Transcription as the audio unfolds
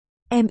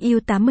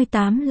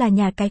mu88 là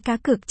nhà cái cá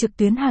cược trực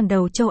tuyến hàng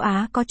đầu châu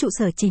Á có trụ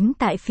sở chính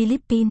tại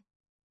Philippines.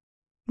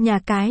 Nhà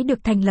cái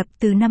được thành lập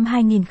từ năm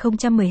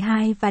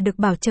 2012 và được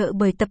bảo trợ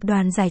bởi tập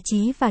đoàn giải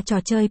trí và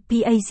trò chơi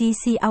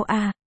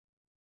PAGCOR.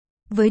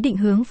 Với định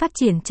hướng phát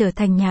triển trở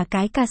thành nhà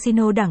cái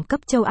casino đẳng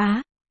cấp châu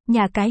Á,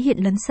 nhà cái hiện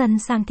lấn sân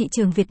sang thị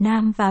trường Việt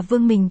Nam và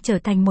vươn mình trở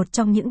thành một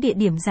trong những địa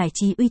điểm giải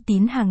trí uy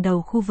tín hàng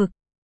đầu khu vực.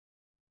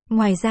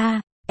 Ngoài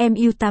ra,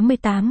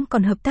 mu88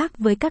 còn hợp tác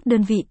với các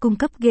đơn vị cung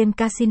cấp game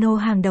casino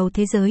hàng đầu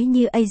thế giới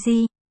như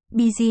AZ,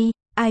 BG,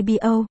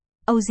 IBO,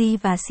 OG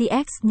và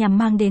CX nhằm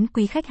mang đến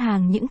quý khách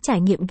hàng những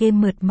trải nghiệm game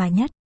mượt mà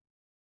nhất.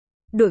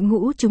 Đội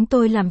ngũ chúng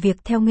tôi làm việc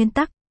theo nguyên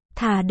tắc,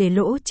 thà để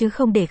lỗ chứ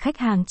không để khách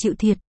hàng chịu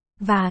thiệt,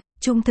 và,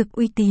 trung thực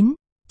uy tín,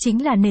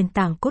 chính là nền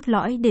tảng cốt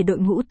lõi để đội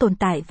ngũ tồn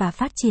tại và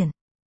phát triển.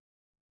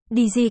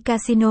 DG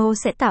Casino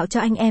sẽ tạo cho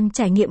anh em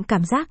trải nghiệm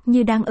cảm giác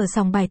như đang ở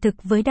sòng bài thực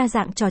với đa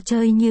dạng trò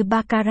chơi như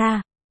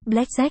Baccarat,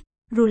 Blackjack,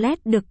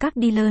 Roulette được các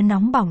dealer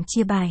nóng bỏng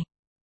chia bài.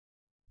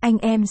 Anh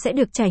em sẽ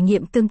được trải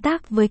nghiệm tương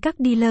tác với các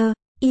dealer,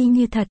 y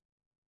như thật.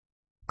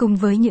 Cùng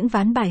với những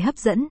ván bài hấp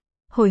dẫn,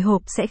 hồi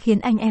hộp sẽ khiến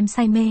anh em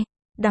say mê,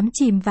 đắm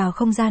chìm vào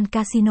không gian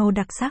casino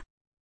đặc sắc.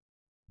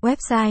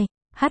 Website: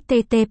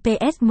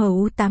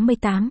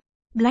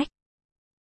 https://mu88.black